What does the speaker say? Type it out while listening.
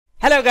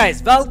Hello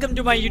guys, welcome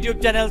to my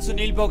YouTube channel.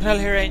 Sunil Pokhriyal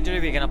here, and today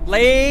we're gonna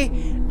play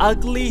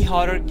ugly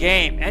horror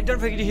game. And don't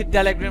forget to hit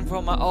the like button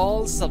for my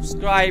all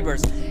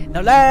subscribers.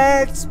 Now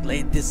let's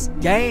play this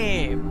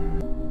game.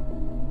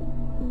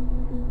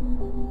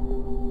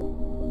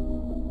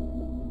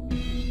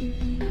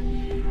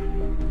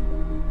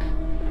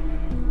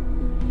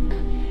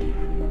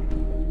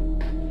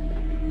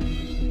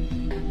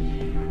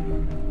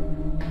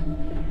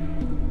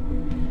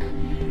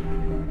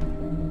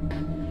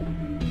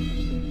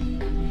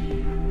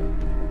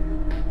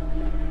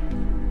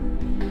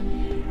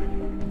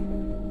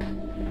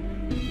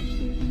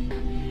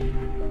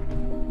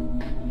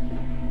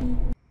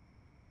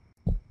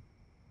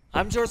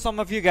 I'm sure some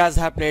of you guys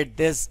have played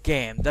this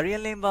game. The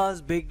real name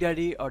was Big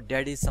Daddy or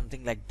Daddy,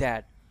 something like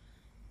that.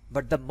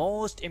 But the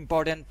most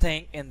important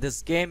thing in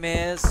this game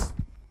is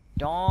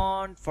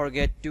don't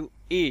forget to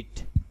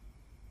eat.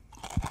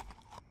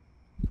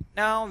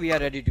 Now we are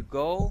ready to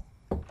go.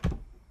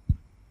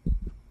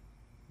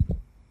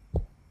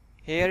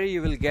 Here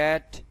you will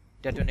get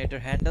detonator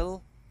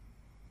handle.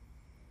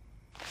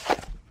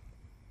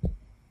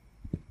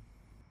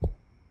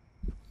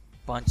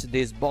 Punch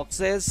these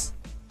boxes.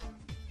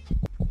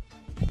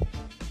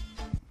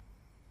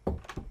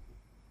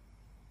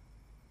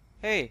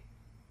 Hey,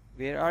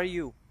 where are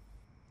you?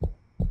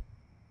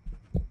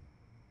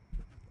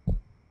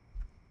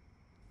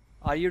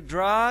 Are you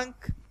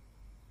drunk?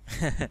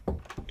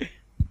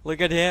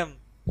 Look at him.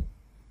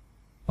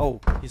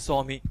 Oh, he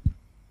saw me.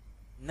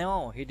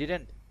 No, he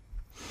didn't.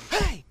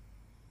 Hey!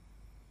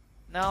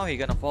 Now he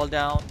gonna fall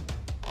down.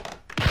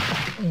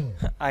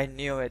 I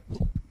knew it.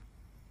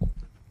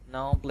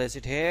 Now place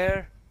it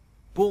here.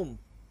 Boom.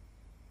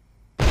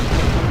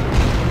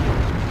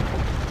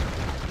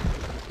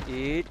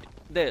 Eat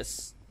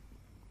this.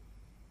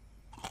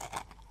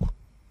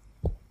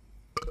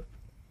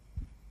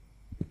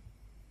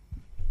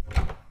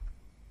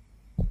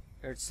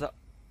 It's a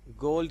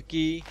gold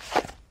key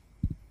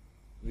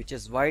which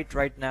is white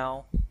right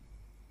now.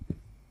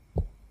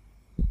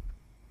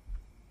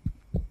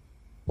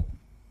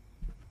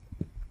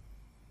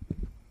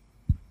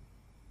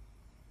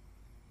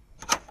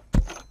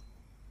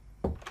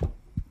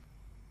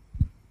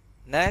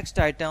 Next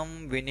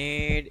item we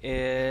need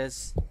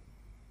is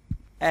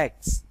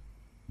X.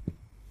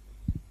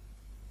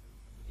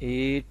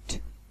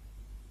 Eat.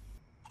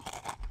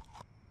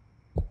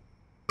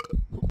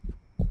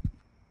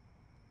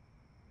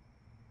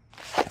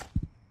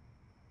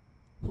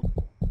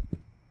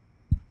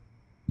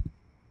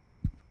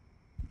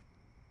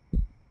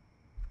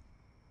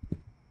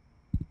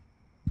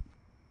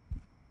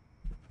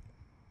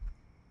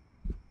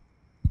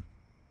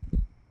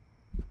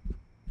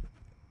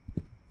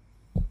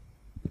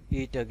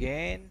 Eat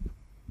again.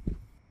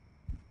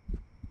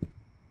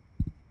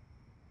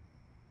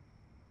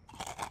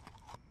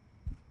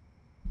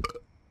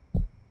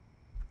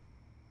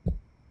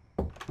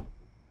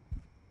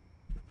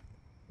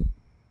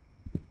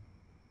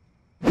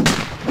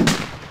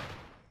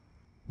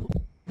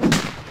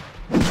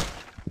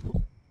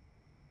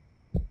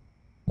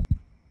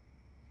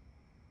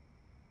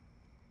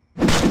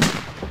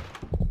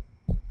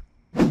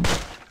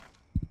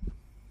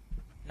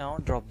 Now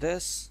drop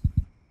this.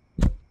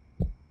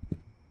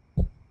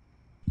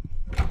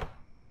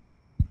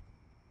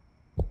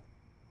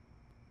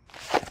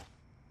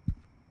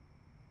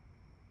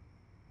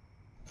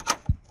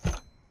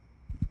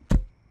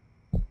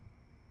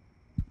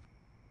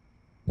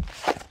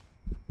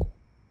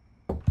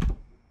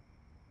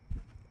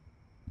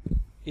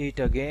 Eat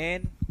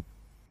again.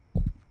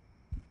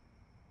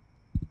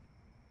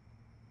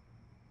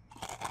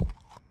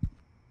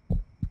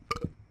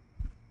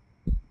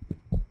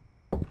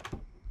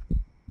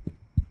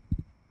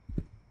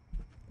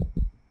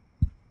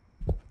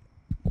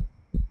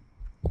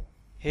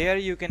 Here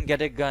you can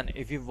get a gun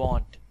if you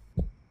want.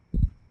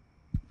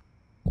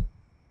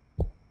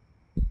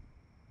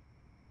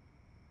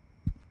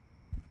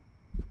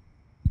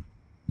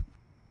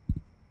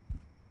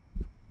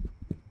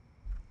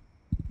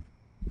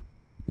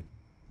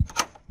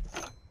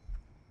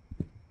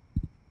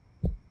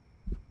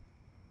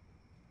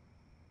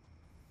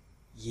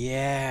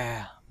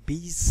 Yeah,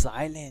 be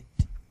silent.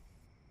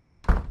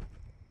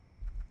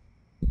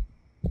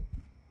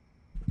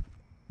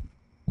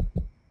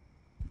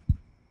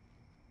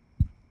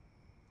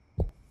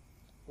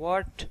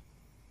 What?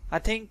 I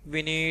think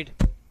we need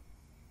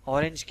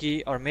orange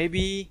key or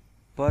maybe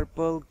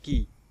purple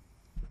key.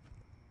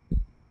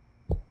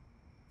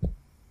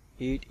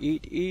 Eat,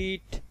 eat,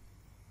 eat.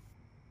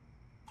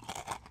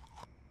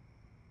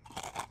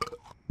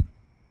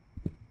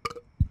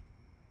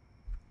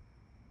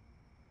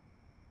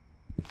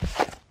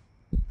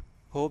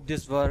 Hope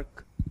this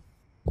work.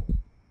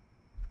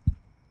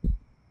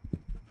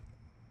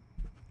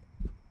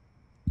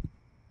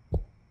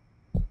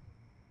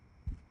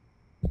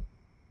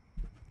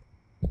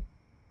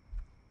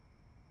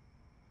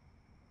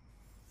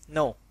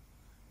 No,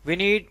 we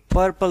need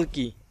purple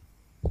key.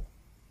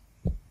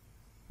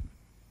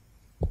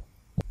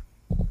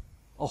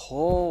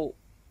 Oh,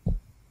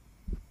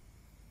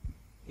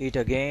 Eat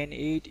again.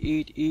 Eat,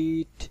 eat,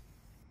 eat.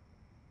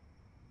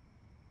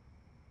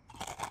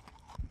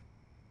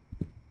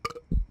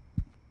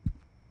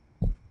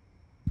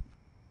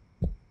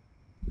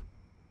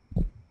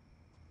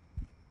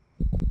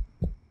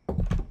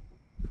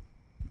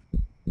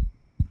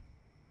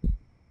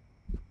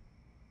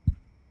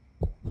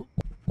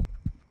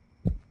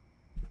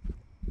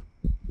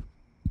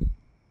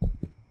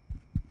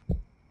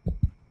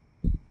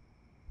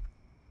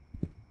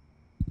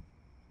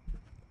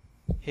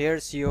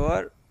 Here's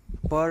your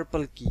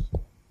purple key.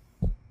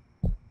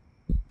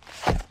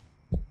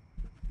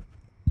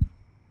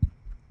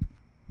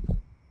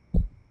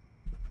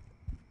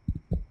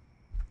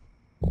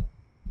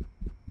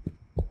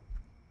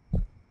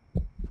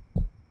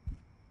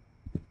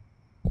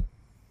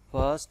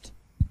 First,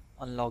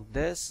 unlock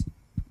this.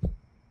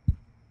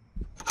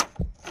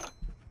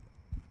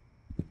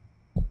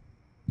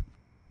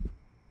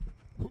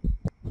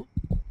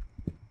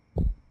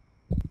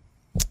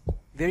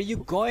 Where are you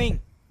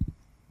going?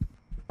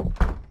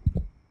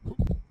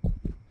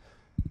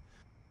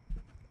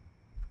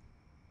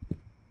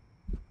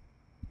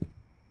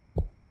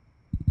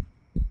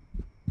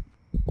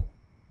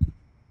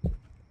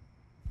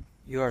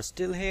 You are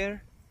still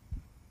here?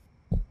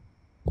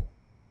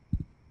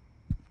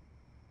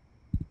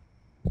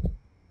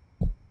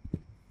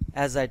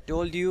 As I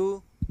told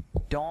you,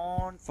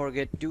 don't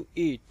forget to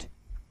eat.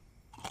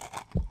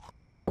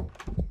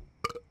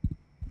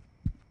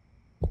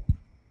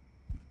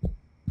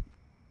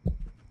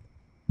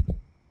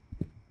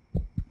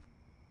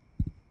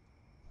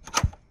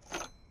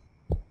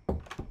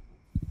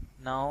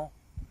 Now,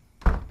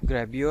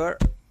 grab your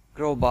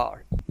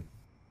crowbar.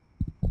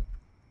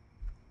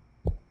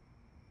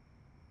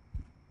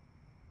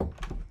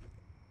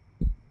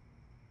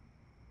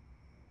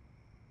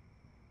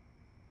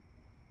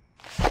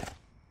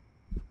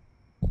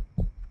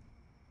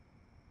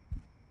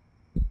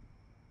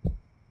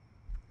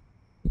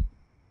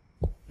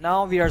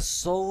 Now we are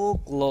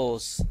so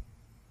close.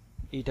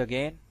 Eat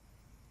again.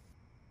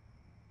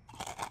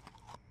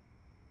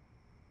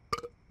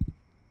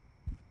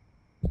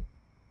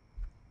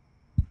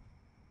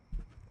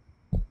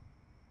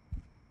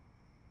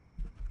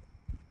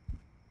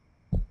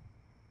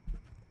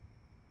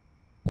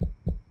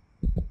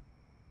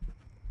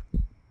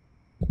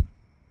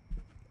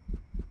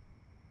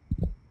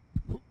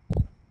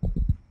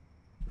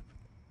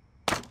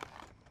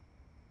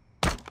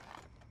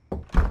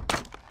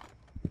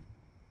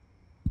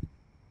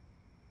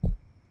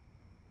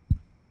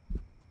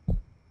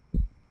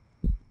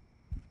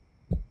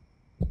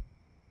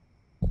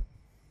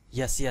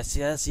 Yes, yes,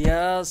 yes,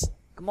 yes.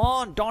 Come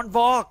on, don't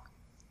walk.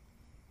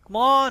 Come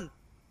on.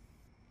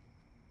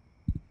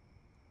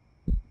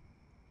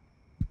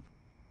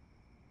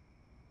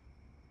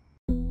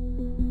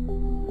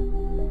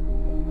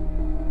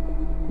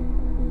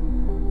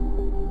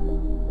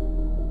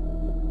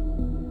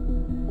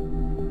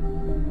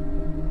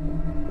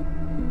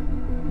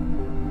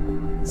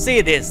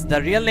 See this,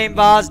 the real name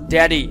was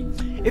Daddy.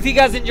 If you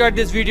guys enjoyed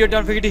this video,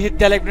 don't forget to hit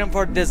the like button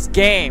for this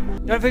game.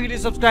 Don't forget to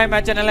subscribe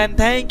my channel, and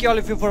thank you all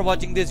of you for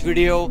watching this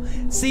video.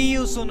 See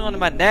you soon on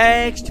my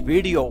next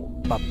video.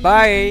 Bye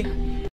bye.